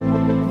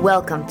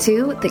Welcome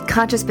to the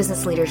Conscious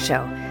Business Leaders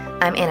Show.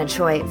 I'm Anna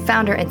Choi,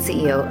 founder and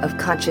CEO of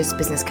Conscious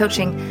Business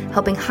Coaching,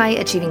 helping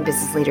high-achieving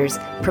business leaders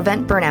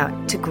prevent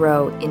burnout to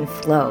grow in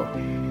flow.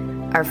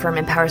 Our firm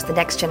empowers the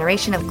next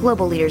generation of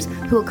global leaders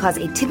who will cause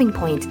a tipping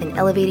point in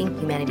elevating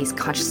humanity's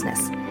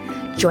consciousness.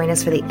 Join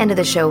us for the end of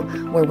the show,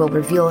 where we'll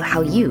reveal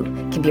how you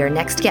can be our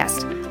next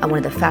guest on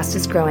one of the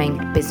fastest growing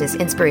business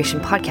inspiration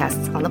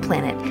podcasts on the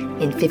planet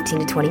in 15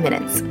 to 20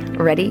 minutes.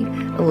 Ready?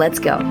 Let's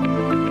go.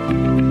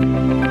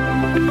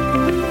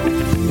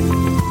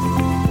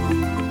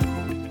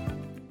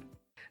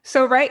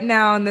 So right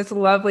now on this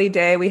lovely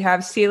day, we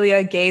have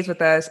Celia Gaze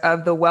with us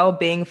of the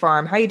Wellbeing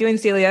Farm. How are you doing,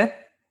 Celia?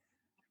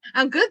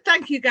 I'm good.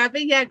 Thank you,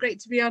 Gabby. Yeah, great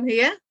to be on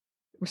here.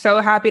 We're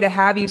so happy to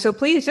have you. So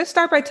please just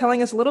start by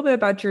telling us a little bit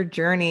about your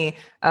journey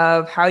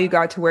of how you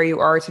got to where you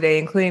are today,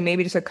 including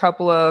maybe just a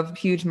couple of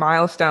huge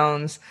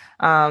milestones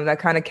that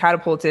kind of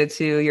catapulted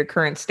to your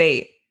current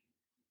state.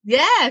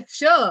 Yeah,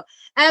 sure.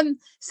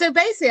 So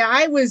basically,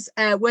 I was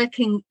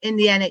working in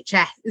the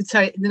NHS,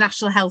 the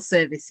National Health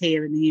Service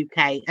here in the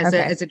UK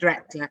as a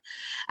director,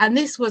 and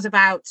this was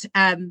about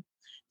 10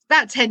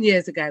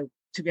 years ago.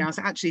 To be honest,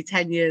 actually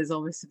 10 years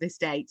almost to this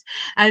date.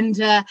 And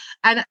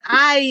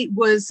I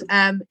was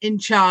in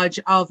charge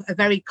of a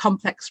very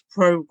complex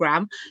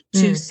program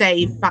to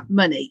save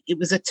money. It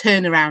was a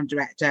turnaround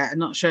director. I'm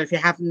not sure if you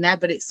have them there,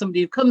 but it's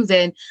somebody who comes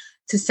in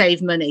to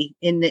save money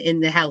in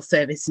the health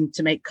service and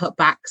to make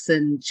cutbacks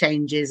and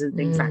changes and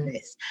things like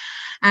this.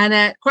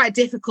 And quite a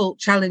difficult,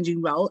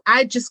 challenging role.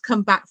 I'd just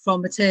come back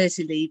from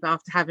maternity leave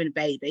after having a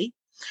baby.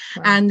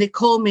 Wow. And they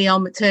called me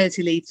on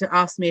maternity leave to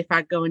ask me if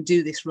I'd go and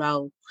do this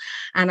role.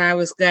 And I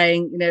was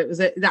going, it was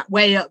that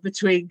way up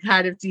between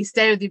kind of, do you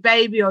stay with your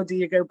baby or do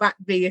you go back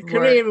be a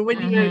career? And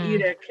when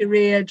you're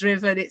career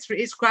driven, it's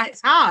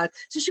hard,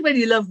 especially when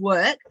you love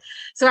work.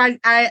 So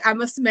I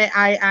must admit,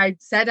 I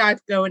said I'd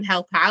go and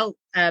help out.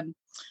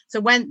 So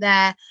went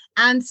there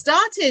and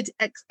started,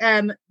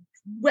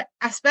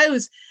 I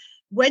suppose,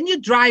 when you're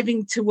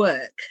driving to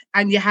work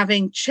and you're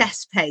having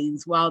chest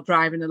pains while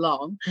driving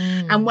along,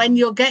 and when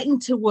you're getting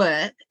to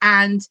work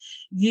and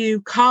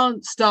you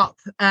can't stop,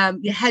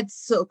 your head's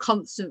sort of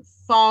constant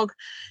fog,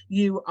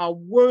 you are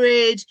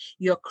worried,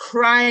 you're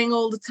crying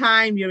all the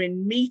time, you're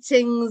in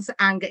meetings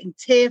and getting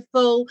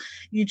tearful,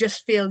 you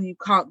just feel you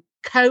can't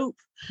cope.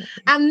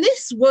 And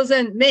this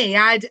wasn't me.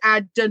 I'd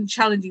done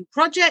challenging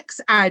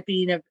projects. I'd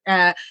been,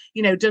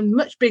 done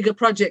much bigger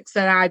projects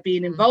that I'd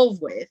been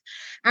involved with.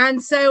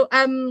 And so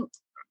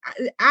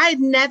I'd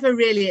never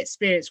really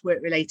experienced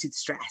work-related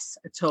stress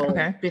at all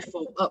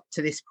before up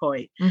to this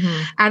point.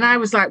 And I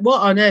was like,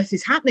 what on earth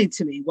is happening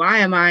to me? Why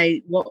am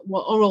I, what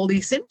are all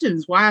these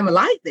symptoms? Why am I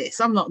like this?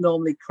 I'm not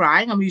normally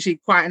crying. I'm usually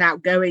quite an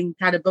outgoing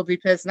kind of bubbly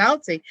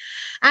personality.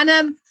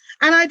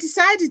 And I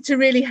decided to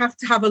really have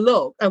a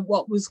look at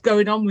what was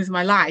going on with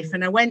my life.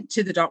 And I went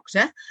to the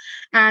doctor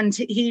and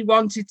he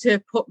wanted to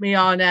put me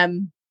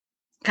on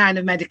kind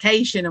of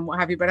medication and what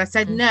have you. But I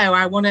said, no,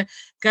 I want to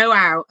go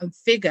out and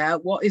figure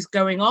what is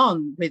going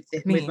on with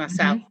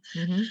myself.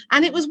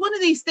 And it was one of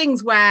these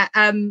things where,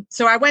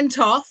 so I went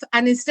off,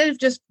 and instead of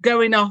just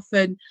going off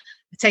and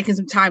taking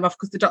some time off,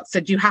 because the doctor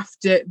said you have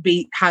to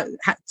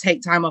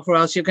take time off or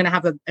else you're going to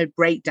have a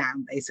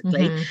breakdown,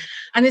 basically.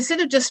 And instead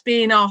of just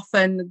being off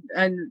and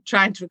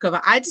trying to recover,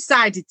 I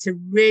decided to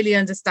really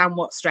understand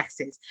what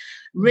stress is,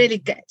 really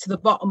get to the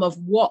bottom of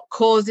what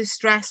causes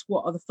stress,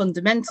 what are the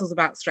fundamentals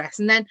about stress,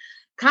 and then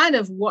kind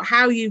of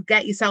how you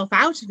get yourself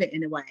out of it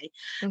in a way.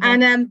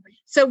 And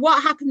so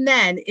what happened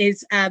then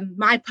is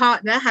my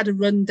partner had a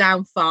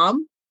rundown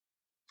farm,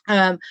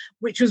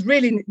 which was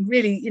really,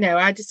 really,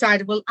 I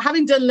decided, well,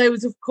 having done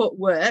loads of cut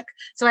work,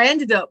 so I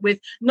ended up with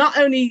not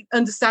only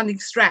understanding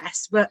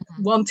stress, but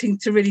wanting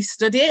to really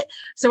study it.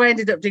 So I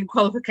ended up doing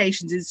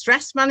qualifications in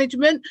stress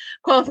management,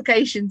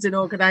 qualifications in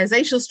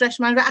organizational stress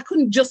management. I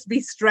couldn't just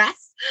be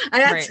stressed. I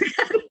had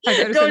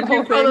to go and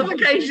do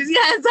qualifications.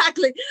 Yeah,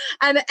 exactly.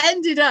 And I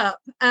ended up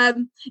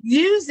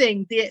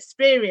using the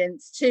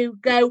experience to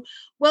go,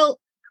 well,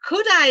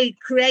 could I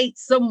create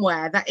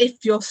somewhere that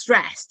if you're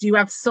stressed, you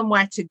have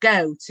somewhere to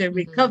go to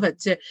recover,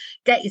 to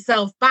get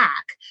yourself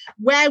back?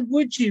 Where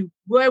would you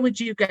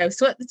go?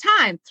 So at the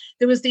time,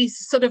 there was these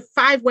sort of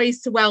 5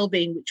 ways to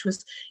well-being, which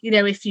was,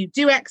 if you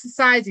do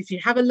exercise, if you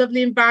have a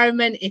lovely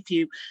environment, if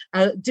you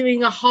are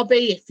doing a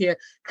hobby, if you're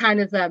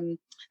kind of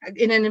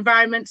in an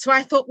environment. So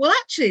I thought, well,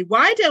 actually,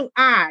 why don't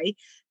I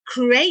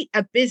create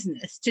a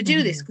business to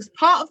do this? Because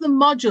part of the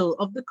module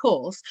of the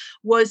course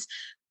was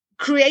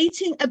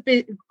creating a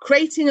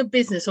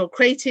business or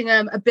creating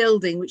a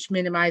building which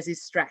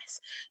minimizes stress.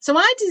 So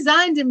I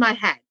designed in my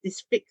head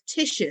this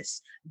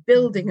fictitious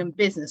building and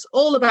business,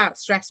 all about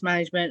stress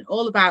management,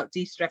 all about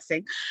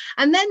de-stressing,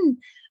 and then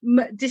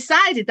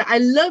decided that I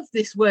loved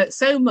this work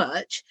so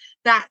much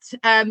that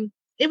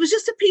it was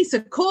just a piece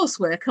of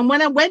coursework. And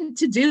when I went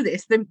to do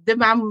this,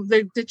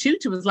 the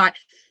tutor was like,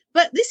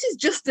 but this is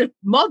just a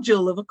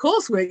module of a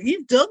coursework.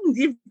 You've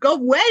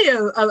gone way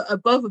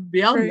above and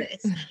beyond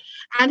this.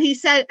 And he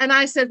said, and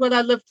I said, well,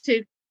 I'd love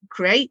to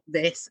create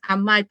this.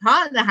 And my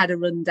partner had a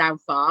rundown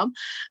farm.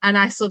 And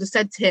I sort of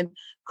said to him,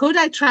 could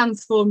I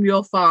transform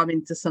your farm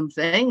into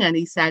something? And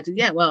he said,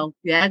 yeah,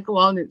 go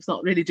on. It's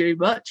not really doing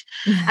much.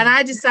 And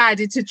I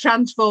decided to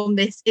transform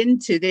this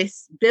into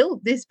this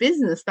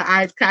business that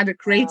I'd kind of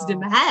created in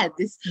my head,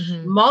 this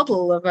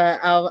model of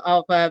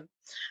a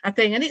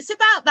thing. And it's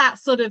about that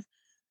sort of,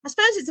 I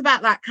suppose it's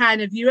about that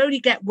kind of, you only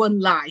get one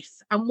life.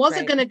 And was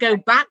I going to go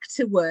back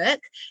to work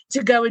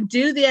to go and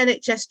do the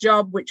NHS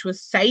job, which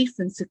was safe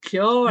and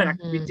secure, and I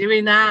could be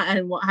doing that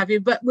and what have you,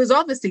 but was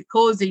obviously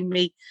causing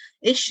me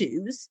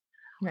issues.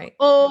 Right.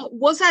 Or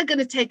was I going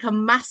to take a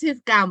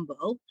massive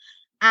gamble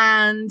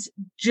and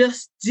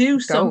just do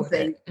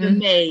something for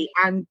me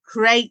and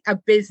create a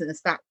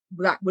business that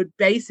would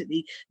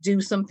basically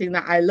do something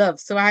that I love?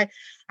 So I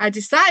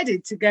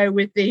decided to go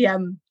with the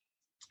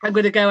I'm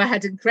going to go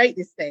ahead and create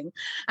this thing.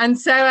 And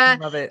so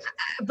love it.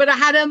 But I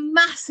had a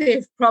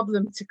massive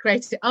problem to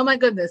create it. Oh my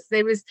goodness,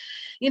 there was,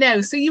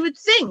 so you would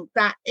think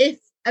that if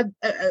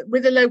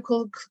with a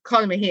local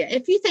economy here,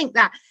 if you think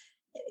that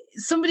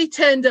somebody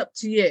turned up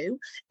to you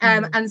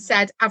and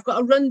said, I've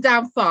got a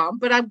rundown farm,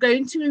 but I'm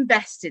going to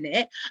invest in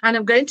it and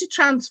I'm going to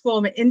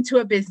transform it into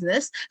a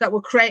business that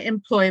will create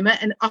employment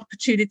and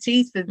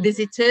opportunities for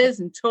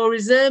visitors and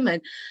tourism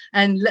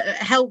and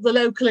help the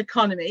local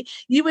economy,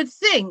 you would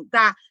think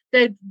that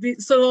they'd be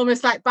sort of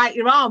almost like bite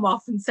your arm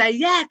off and say,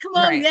 yeah, come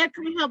on,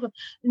 come and help us.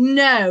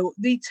 No,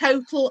 the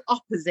total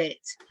opposite.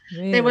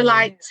 Really? They were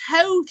like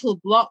total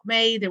block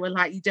me. They were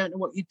like, you don't know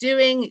what you're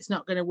doing. It's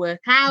not going to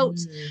work out.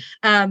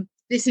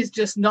 This is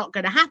just not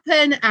going to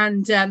happen.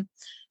 And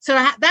so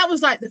that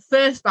was like the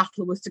first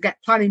battle, was to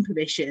get planning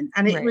permission.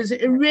 And it was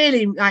a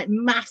really like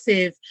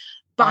massive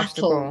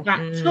battle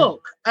that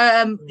took,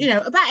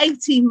 about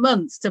 18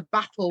 months to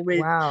battle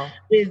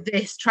with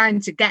this,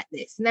 trying to get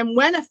this. And then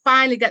when I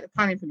finally get the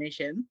planning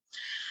permission,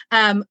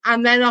 and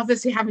then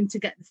obviously having to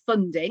get the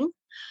funding,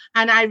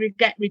 and I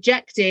get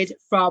rejected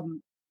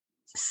from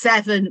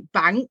 7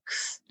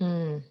 banks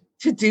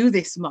to do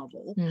this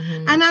model.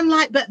 And I'm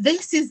like, but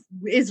this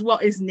is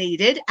what is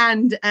needed.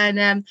 And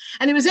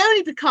it was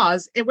only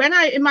because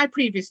in my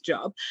previous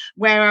job,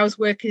 where I was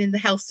working in the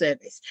health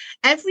service,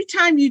 every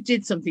time you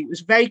did something, it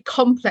was very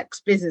complex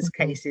business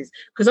cases,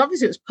 because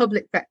obviously it was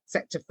public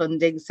sector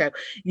funding. So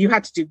you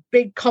had to do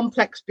big,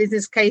 complex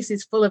business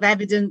cases full of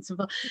evidence.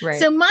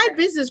 So my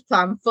business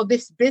plan for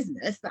this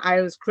business that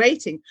I was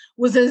creating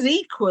was as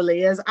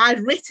equally as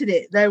I'd written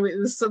it, though it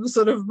was some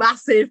sort of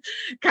massive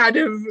kind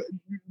of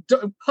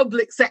public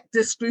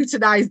sector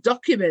scrutinized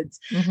documents.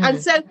 And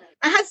so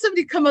I had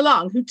somebody come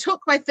along who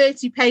took my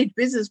 30-page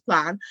business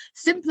plan,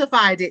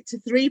 simplified it to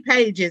 3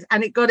 pages,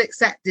 and it got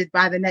accepted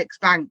by the next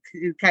bank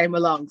who came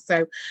along.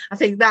 So I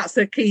think that's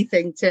a key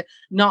thing, to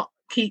not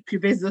keep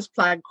your business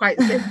plan quite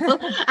simple.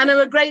 And I'm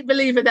a great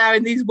believer now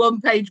in these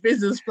 1-page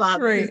business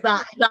plans.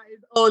 That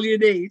is all you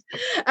need.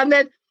 And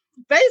then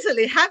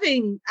basically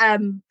having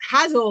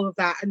had all of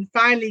that and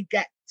finally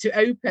get to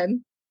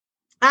open,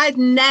 I'd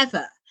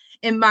never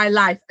in my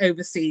life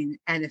overseen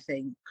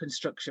anything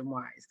construction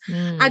wise.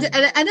 And when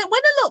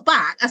I look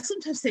back, I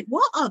sometimes think,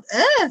 what on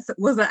earth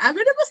was it? I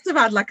mean, I must have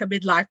had like a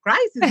midlife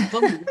crisis.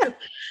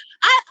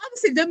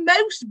 Honestly, the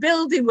most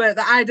building work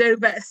that I'd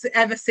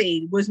ever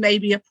seen was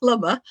maybe a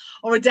plumber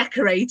or a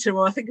decorator,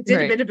 or I think I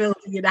did a bit of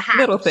building in a house.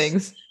 Little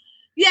things.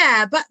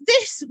 Yeah, but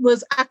this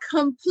was a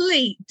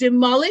complete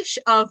demolish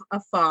of a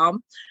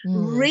farm,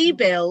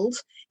 rebuild,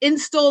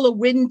 install a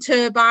wind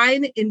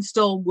turbine,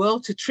 install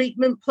water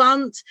treatment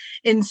plant,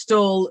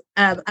 install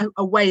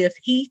a way of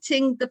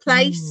heating the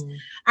place.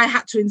 I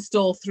had to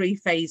install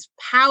 3-phase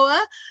power.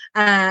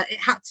 It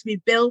had to be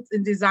built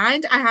and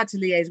designed. I had to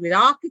liaise with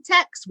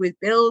architects, with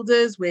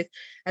builders, with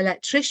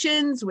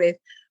electricians, with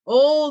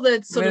all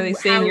the sort really of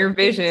seeing your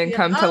vision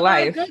come to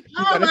life.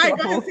 Oh my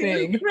God,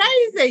 it was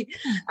crazy,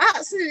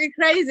 absolutely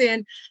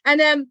crazy.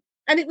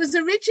 And it was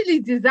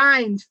originally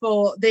designed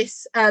for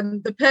this.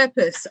 The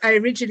purpose I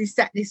originally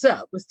set this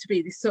up was to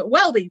be this sort of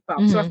wellbeing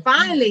farm. So I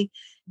finally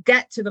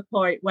get to the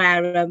point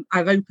where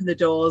I've opened the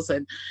doors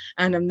and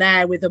I'm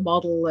there with a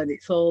model, and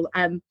it's all.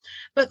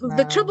 But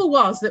the trouble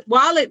was that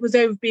while it was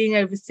being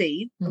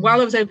overseen, while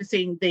I was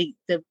overseeing the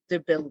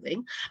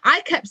building,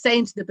 I kept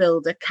saying to the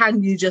builder,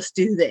 "Can you just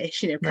do this?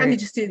 Can you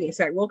just do this?"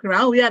 Like walking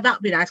around, "Oh yeah,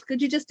 that'd be nice.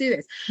 Could you just do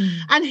this?"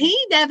 And he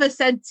never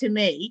said to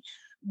me,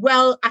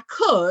 "Well, I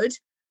could,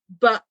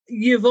 but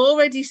you've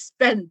already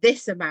spent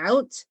this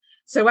amount.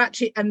 So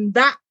actually, and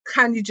that,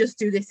 can you just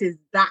do this, is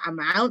that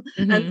amount?"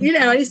 And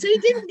and so he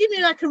didn't give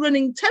me like a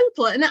running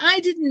total, and I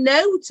didn't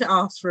know to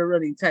ask for a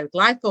running total.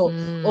 I thought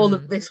all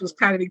of this was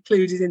kind of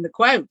included in the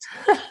quote.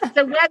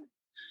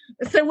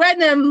 So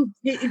when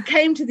it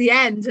came to the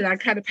end and I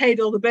kind of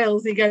paid all the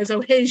bills, he goes, "Oh,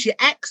 here's your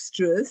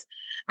extras."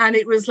 And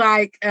it was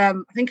like, I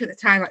think at the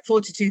time, like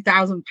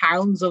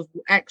 £42,000 of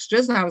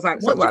extras. And I was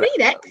like, "What do you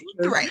mean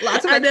extras?" Right,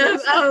 lots of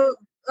extras.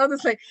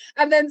 Honestly.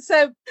 And then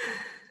so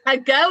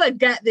I'd go and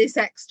get these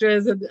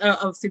extras and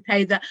obviously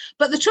pay that.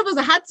 But the trouble is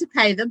I had to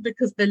pay them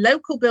because the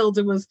local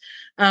builder was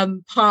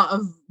part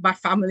of my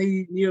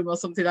family, knew him or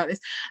something like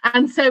this.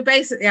 And so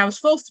basically I was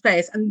forced to pay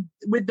it. And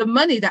with the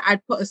money that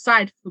I'd put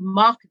aside for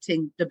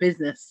marketing the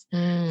business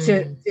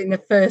in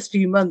the first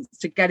few months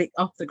to get it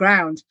off the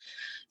ground.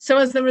 So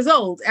as a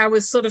result, I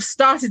was sort of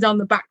started on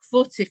the back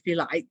foot, if you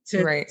like,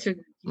 to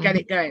get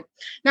it going.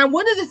 Now,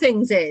 one of the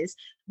things is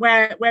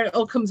where it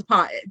all comes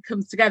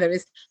together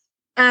is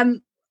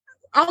on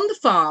the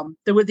farm,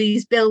 there were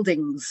these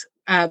buildings,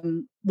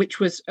 which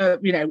was,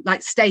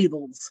 like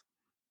stables.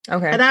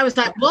 Okay. And I was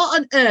like, what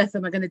on earth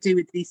am I going to do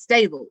with these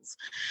stables?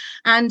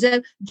 And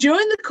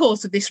during the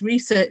course of this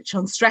research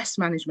on stress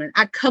management,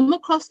 I come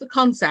across the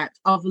concept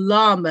of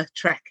llama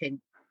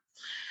trekking,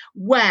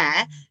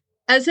 where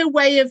as a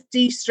way of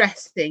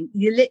de-stressing,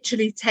 you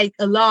literally take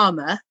a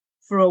llama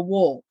for a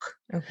walk.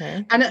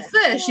 Okay. And at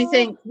first you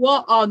think,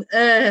 what on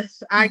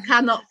earth? I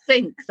cannot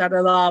think that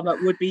a llama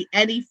would be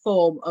any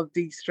form of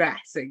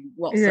de-stressing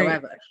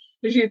whatsoever.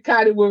 Because you're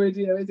kind of worried,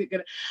 is it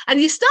going to... And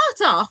you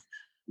start off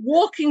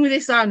walking with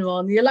this animal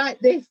and you're like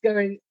this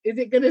going, is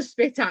it going to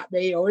spit at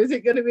me? Or is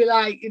it going to be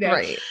like,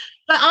 Right.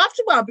 But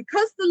after a while,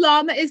 because the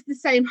llama is the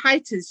same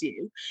height as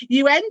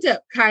you end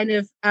up kind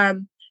of...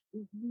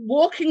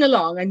 walking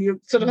along and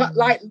you sort of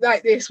like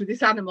this with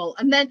this animal,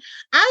 and then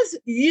as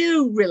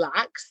you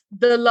relax,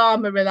 the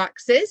llama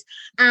relaxes,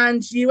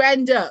 and you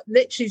end up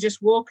literally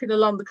just walking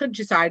along the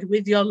countryside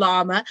with your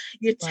llama.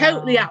 You're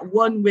totally at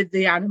one with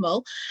the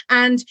animal,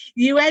 and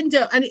you end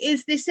up, and it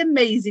is this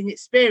amazing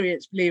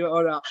experience, believe it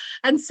or not.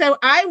 And so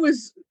I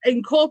was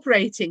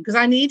incorporating, because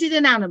I needed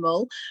an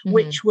animal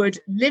which would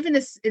live in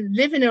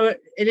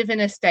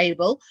a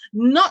stable,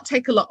 not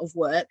take a lot of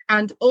work,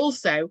 and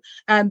also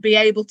be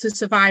able to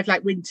survive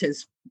like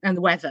winters and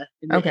the weather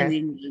in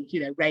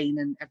England, rain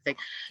and everything.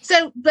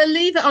 So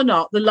believe it or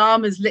not, the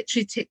llama's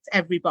literally ticked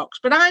every box.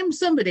 But I'm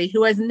somebody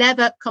who has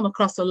never come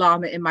across a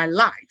llama in my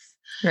life.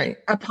 Right.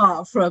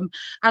 Apart from,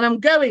 and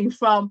I'm going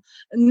from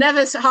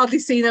never hardly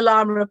seen a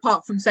llama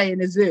apart from say in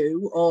a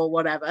zoo or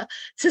whatever,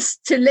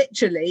 to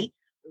literally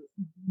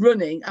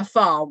running a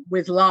farm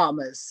with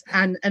llamas,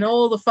 and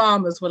all the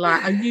farmers were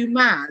like, are you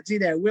mad?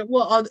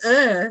 What on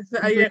earth?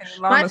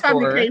 My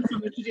family came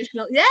from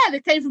they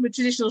came from a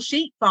traditional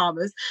sheep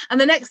farmers, and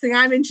the next thing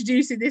I'm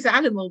introducing this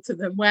animal to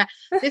them, where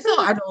they thought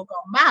I'd all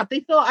gone mad.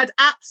 They thought I'd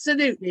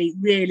absolutely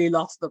really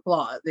lost the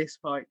plot at this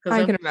point.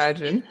 I can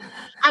imagine.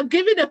 I'm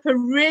giving up a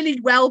really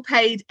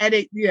well-paid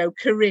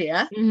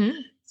career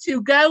to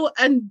go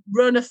and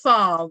run a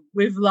farm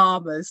with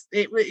llamas.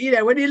 It,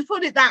 when you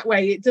put it that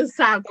way, it does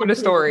sound what a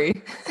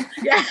story.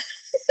 Yeah.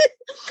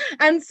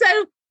 And so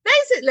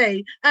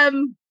basically,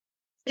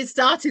 it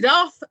started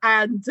off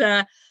and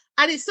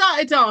it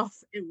started off,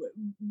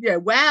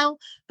 well,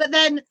 but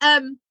then,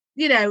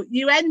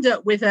 you end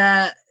up with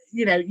a,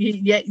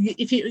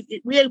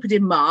 we opened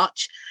in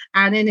March,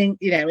 and in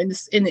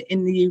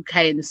the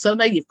UK in the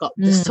summer, you've got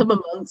the summer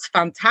months,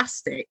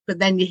 fantastic, but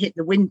then you hit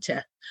the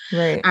winter,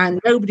 right? And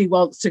nobody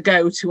wants to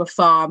go to a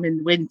farm in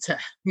the winter,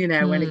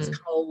 when it's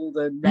cold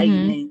and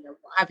raining and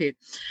what have you.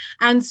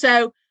 And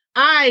so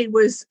I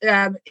was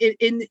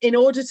in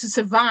order to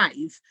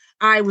survive,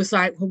 I was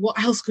like, well, what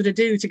else could I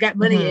do to get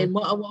money in?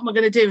 What am I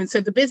going to do? And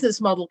so the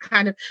business model,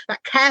 kind of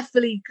that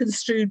carefully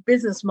construed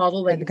business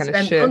model that you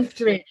spend months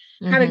doing,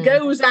 kind of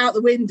goes out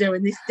the window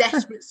in this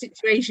desperate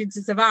situation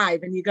to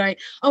survive. And you're going,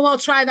 oh, I'll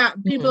try that.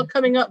 And people are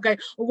coming up going,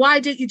 well, why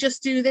didn't you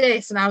just do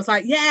this? And I was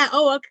like, yeah,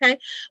 oh, okay.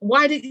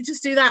 Why didn't you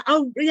just do that?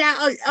 Oh,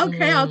 yeah,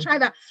 okay, I'll try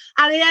that.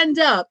 And I end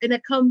up in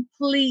a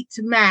complete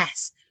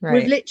mess. Right.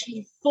 With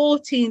literally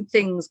 14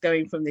 things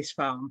going from this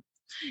farm,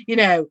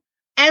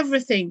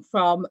 everything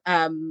from,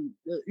 the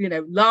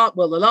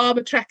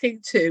llama trekking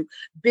to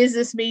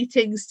business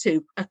meetings,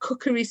 to a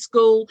cookery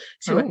school,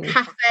 to a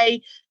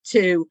cafe,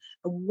 to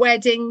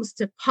weddings,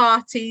 to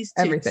parties,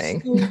 to everything,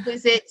 school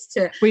visits,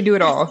 to we do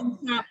it all.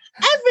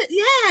 Absolutely.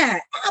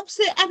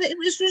 And it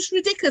was just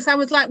ridiculous. I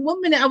was like,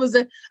 1 minute I was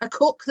a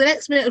cook, the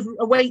next minute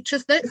a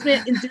waitress, the next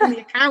minute doing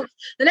the accounts,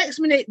 the next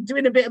minute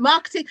doing a bit of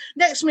marketing,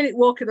 next minute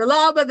walking a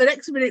llama, the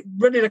next minute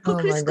running a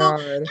cookery school.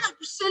 God.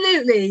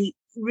 Absolutely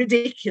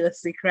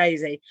ridiculously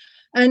crazy.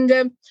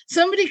 And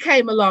somebody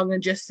came along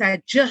and just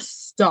said,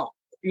 just stop,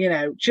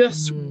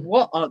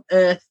 what on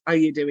earth are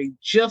you doing?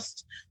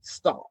 Just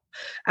stop.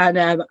 And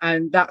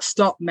that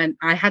stop meant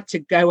I had to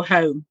go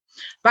home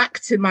back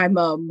to my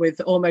mum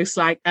with almost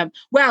like I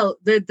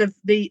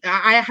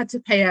had to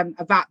pay a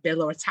VAT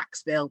bill or a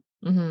tax bill,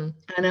 and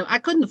I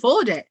couldn't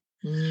afford it,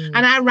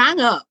 and I rang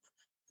up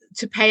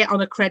to pay it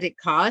on a credit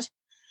card.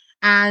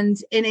 And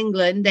in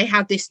England, they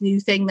have this new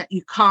thing that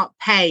you can't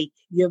pay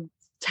your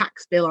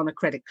tax bill on a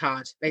credit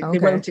card. They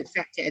won't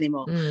accept it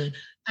anymore.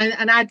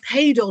 And I'd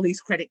paid all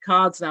these credit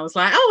cards, and I was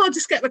like, oh, I'll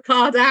just get the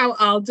card out,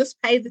 I'll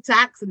just pay the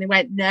tax. And they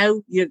went,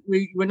 no,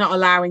 we're not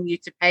allowing you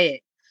to pay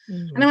it.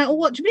 And I went, well,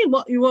 what do you mean?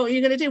 What are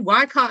you going to do?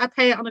 Why can't I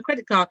pay it on a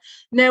credit card?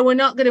 No, we're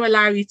not going to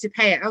allow you to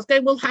pay it. I was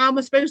going, well, how am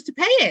I supposed to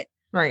pay it?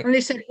 Right. And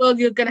they said, well,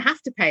 you're going to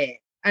have to pay it.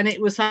 and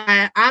it was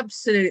like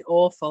absolutely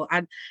awful.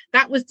 And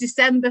that was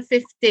December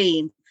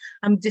 15.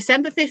 And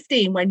December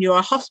 15, when you're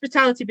a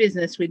hospitality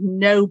business with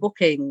no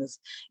bookings,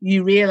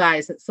 you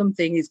realize that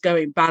something is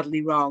going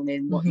badly wrong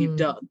in what you've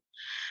done.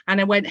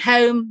 And I went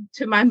home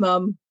to my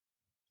mum.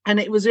 And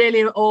it was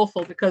really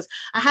awful because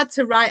I had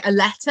to write a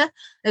letter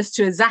as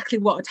to exactly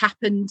what had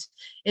happened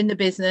in the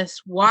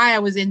business, why I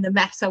was in the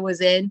mess I was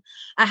in.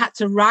 I had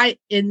to write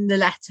in the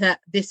letter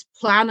this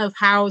plan of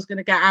how I was going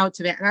to get out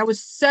of it. And I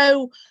was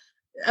so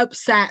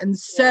upset and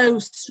so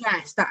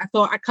stressed that I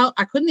thought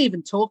I couldn't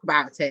even talk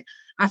about it.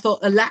 I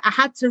thought I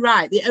had to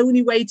write. The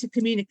only way to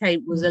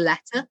communicate was a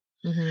letter.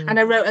 And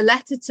I wrote a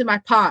letter to my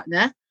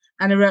partner.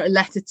 And I wrote a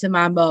letter to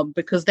my mum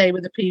because they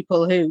were the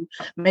people who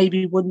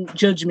maybe wouldn't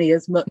judge me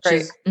as much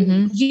as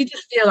you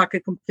just feel like a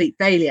complete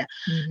failure.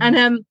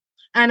 And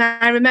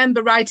I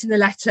remember writing the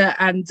letter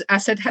and I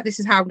said,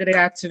 this is how I'm going to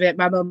get out of it.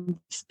 My mum,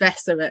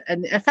 bless her.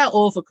 And I felt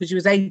awful because she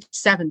was age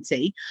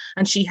 70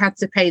 and she had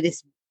to pay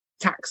this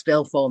tax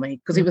bill for me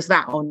because it was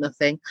that or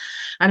nothing.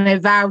 And I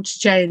vowed to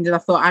change, and I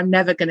thought I'm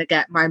never going to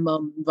get my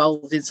mum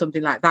involved in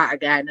something like that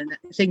again, and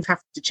things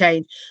have to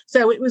change.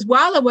 So it was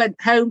while I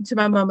went home to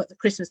my mum at the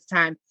Christmas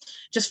time,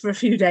 just for a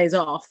few days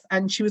off,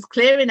 and she was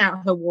clearing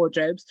out her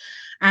wardrobes,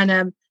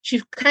 and she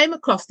came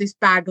across this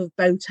bag of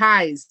bow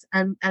ties,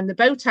 and the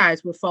bow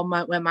ties were from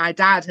where my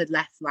dad had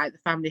left, like the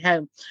family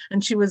home.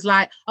 And she was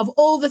like, of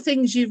all the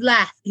things he's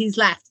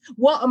left,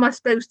 what am I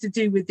supposed to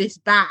do with this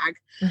bag?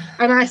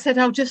 And I said,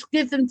 I'll just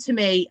give them to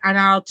me and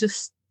I'll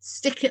just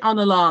stick it on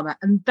a llama.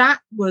 And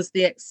that was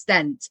the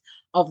extent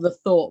of the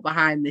thought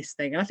behind this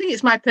thing. And I think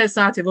it's my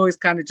personality. I've always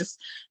kind of just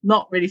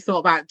not really thought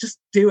about it, just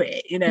do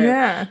it,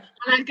 Yeah.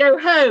 And I go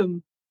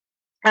home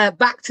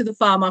back to the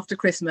farm after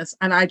Christmas,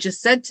 and I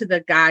just said to the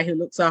guy who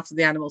looks after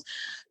the animals,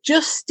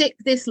 just stick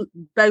this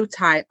bow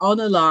tie on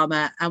a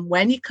llama, and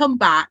when you come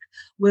back,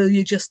 will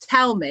you just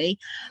tell me,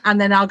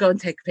 and then I'll go and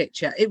take a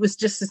picture. It was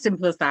just as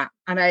simple as that.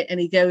 And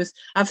he goes,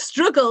 I've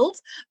struggled,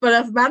 but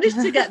I've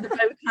managed to get the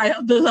bow tie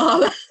on the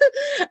llama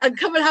and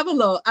come and have a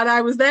look. And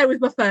I was there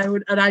with my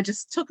phone, and I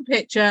just took a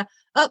picture,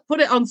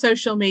 put it on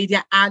social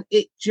media, and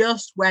it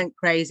just went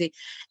crazy.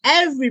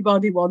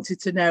 Everybody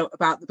wanted to know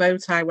about the bow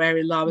tie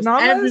wearing llamas.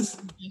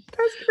 Everybody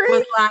That's great.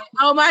 was like,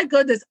 oh my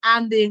goodness.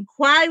 And the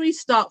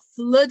inquiries start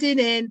flooding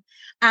in,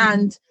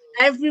 and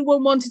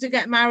everyone wanted to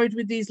get married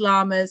with these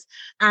llamas.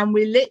 And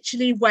we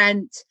literally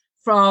went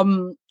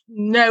from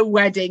no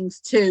weddings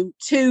to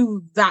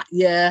that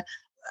year,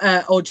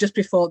 or just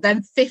before,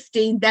 then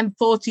 15, then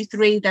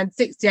 43, then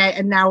 68,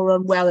 and now we're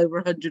on well over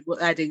 100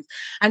 weddings.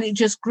 And it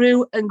just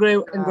grew and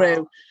grew and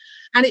grew.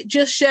 And it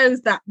just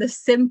shows that the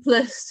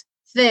simplest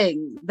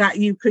thing that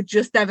you could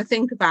just ever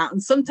think about,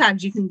 and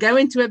sometimes you can go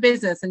into a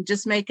business and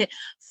just make it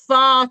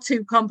far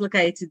too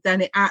complicated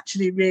than it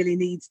actually really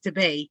needs to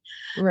be.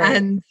 Right.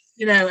 And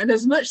and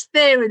as much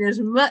theory and as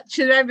much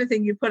of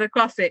everything you put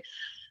across it,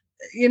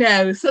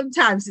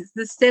 sometimes it's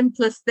the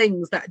simplest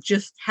things that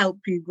just help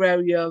you grow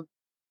your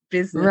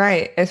business.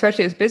 Right.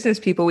 Especially as business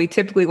people, we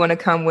typically want to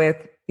come with,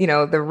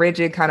 the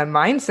rigid kind of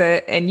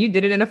mindset, and you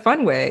did it in a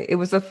fun way. It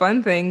was a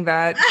fun thing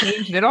that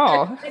changed it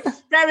all.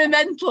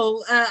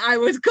 Experimental, I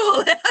would call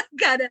it.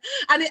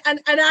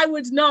 And I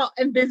would not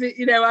envisage,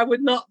 I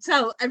would not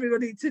tell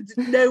everybody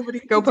nobody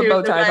go put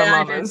bow ties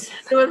on llamas.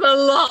 There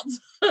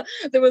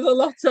was a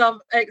lot of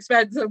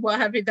expense and what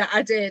have you that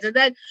I did.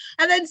 And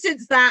then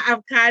since that,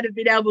 I've kind of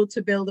been able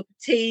to build up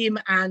a team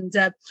and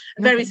a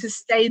very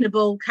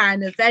sustainable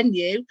kind of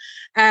venue,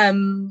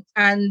 and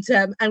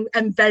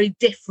very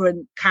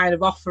different kind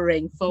of offering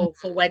for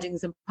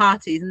weddings and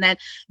parties. And then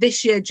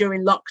this year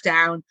during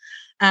lockdown,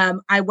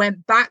 I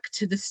went back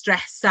to the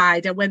stress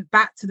side. I went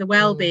back to the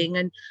well-being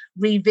and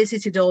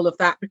revisited all of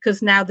that,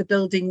 because now the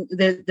building,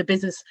 the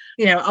business,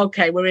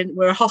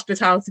 we're a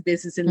hospitality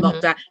business in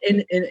lockdown,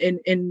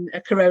 in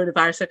a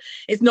coronavirus. So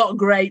it's not a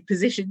great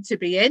position to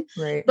be in.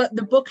 Right. But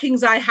the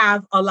bookings I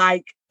have are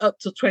like up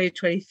to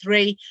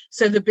 2023.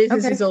 So the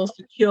business is all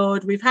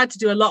secured. We've had to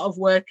do a lot of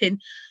work in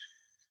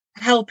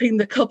helping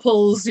the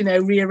couples,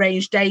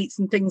 rearrange dates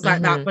and things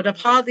like that, but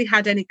I've hardly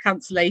had any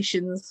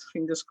cancellations,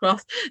 fingers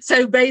crossed.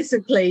 So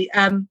basically,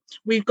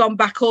 we've gone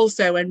back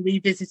also and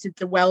revisited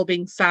the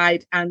wellbeing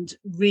side and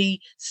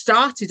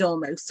restarted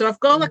almost. So I've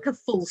gone like a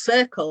full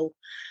circle,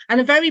 and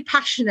I'm very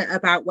passionate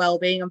about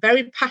wellbeing. I'm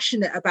very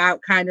passionate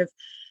about kind of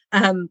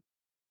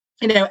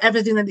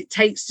everything that it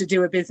takes to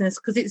do a business,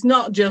 because it's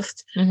not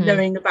just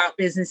knowing about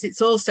business.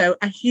 It's also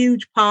a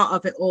huge part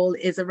of it all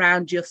is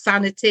around your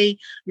sanity,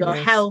 your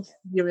health,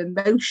 your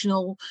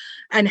emotional,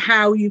 and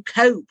how you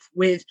cope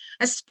with,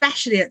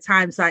 especially at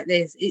times like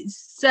this. It's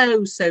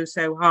so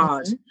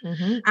hard.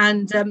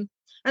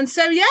 And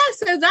so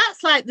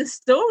that's like the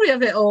story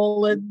of it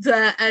all,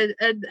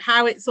 and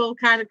how it's all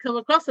kind of come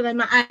across. And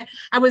then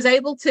I was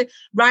able to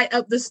write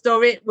up the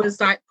story. It was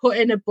like put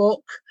in a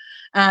book.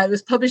 It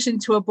was published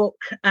into a book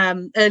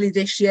early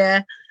this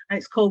year, and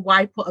it's called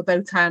 "Why Put a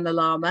Bow Tie on a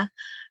Llama."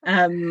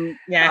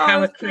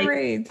 How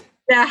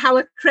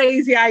a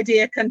crazy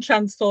idea can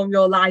transform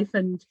your life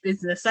and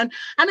business. And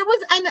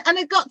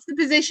it got to the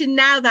position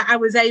now that I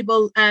was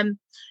able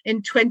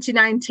in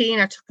 2019,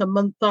 I took a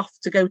month off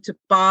to go to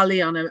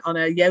Bali on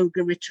a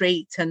yoga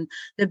retreat, and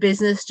the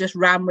business just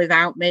ran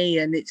without me.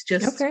 And it's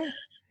just,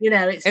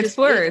 it's just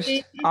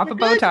flourished off a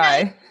bow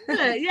tie.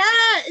 Yeah,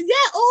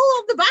 all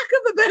on the back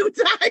of a bow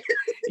tie.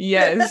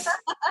 Yes.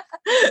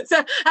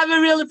 So I'm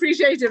a real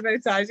appreciator of bow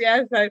ties.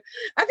 Yeah. So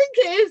I think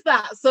it is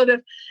that sort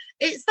of,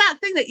 it's that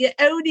thing that you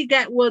only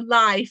get one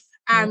life.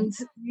 And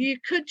you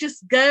could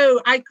just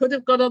go. I could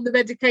have gone on the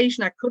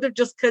medication. I could have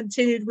just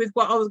continued with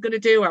what I was going to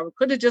do. I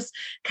could have just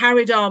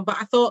carried on. But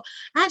I thought,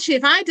 actually,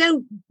 if I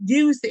don't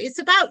use it, it's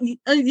about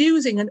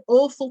using an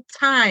awful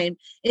time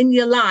in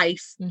your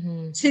life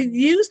to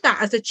use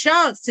that as a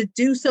chance to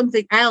do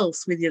something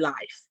else with your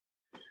life.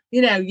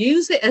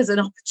 Use it as an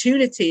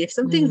opportunity. If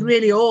something's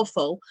really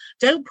awful,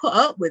 don't put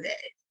up with it.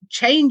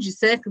 Change your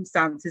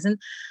circumstances. And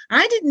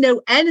I didn't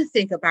know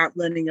anything about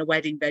running a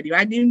wedding venue.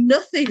 I knew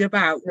nothing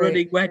about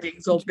running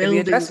weddings or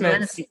buildings or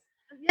anything.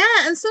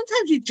 Yeah, and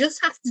sometimes you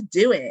just have to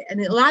do it, and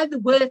it'll either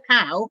work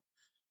out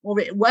or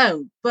it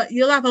won't. But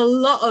you'll have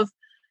lots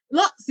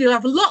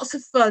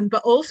of fun,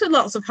 but also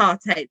lots of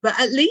heartache. But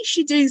at least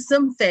you do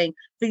something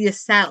for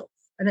yourself,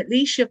 and at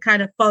least you're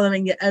kind of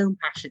following your own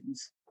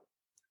passions.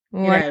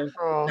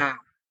 Wonderful.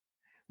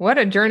 What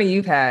a journey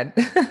you've had.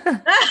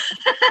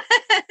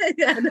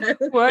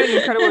 What an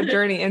incredible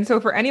journey. And so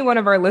for any one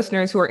of our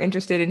listeners who are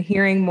interested in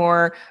hearing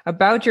more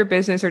about your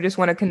business or just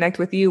want to connect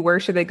with you, where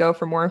should they go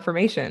for more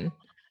information?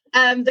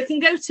 They can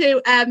go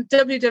to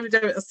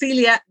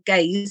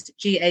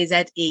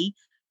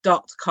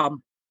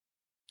www.celiagaze.com.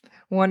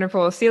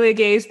 Wonderful. Celia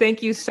Gaze,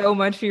 thank you so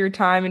much for your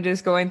time and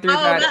just going through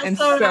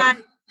that.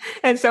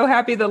 And so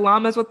happy the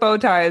llamas with bow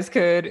ties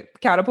could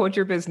catapult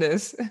your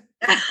business.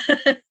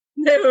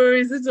 No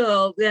worries at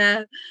all.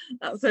 Yeah,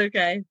 that's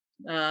okay.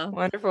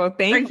 Wonderful.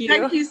 Thank you.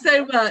 Thank you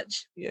so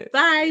much. Yes.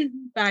 Bye.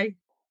 Bye.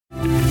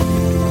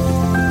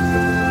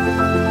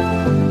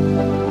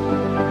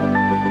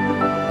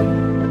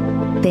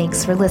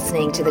 Thanks for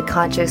listening to the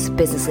Conscious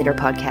Business Leader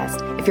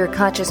podcast. If you're a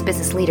conscious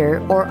business leader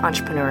or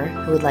entrepreneur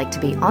who would like to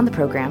be on the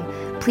program,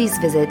 please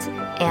visit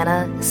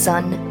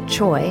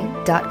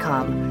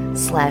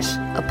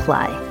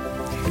annasunchoi.com/apply.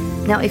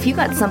 Now, if you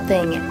got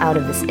something out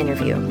of this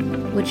interview,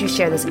 would you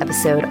share this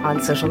episode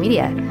on social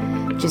media?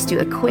 Just do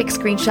a quick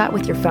screenshot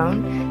with your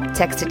phone,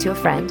 text it to a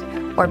friend,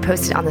 or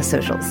post it on the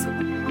socials.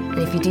 And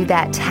if you do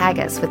that, tag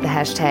us with the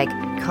hashtag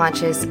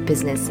Conscious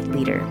Business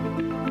Leader.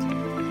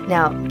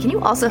 Now, can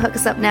you also hook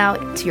us up now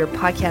to your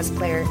podcast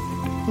player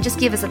and just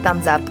give us a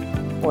thumbs up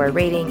or a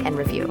rating and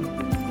review?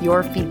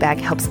 Your feedback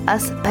helps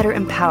us better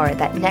empower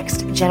that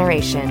next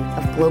generation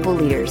of global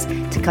leaders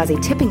to cause a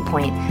tipping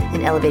point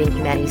in elevating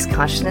humanity's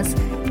consciousness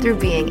through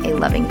being a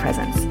loving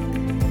presence.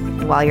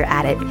 And while you're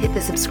at it, hit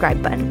the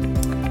subscribe button.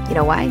 You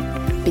know why?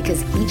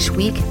 Because each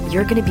week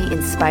you're going to be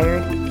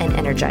inspired and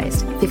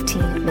energized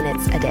 15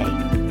 minutes a day.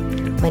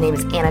 My name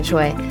is Anna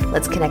Choi.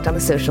 Let's connect on the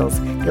socials.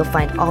 You'll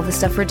find all the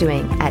stuff we're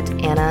doing at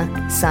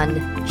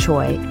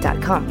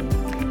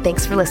annasunchoi.com.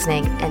 Thanks for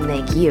listening, and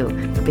thank you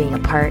for being a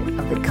part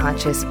of the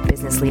Conscious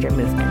Business Leader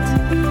movement.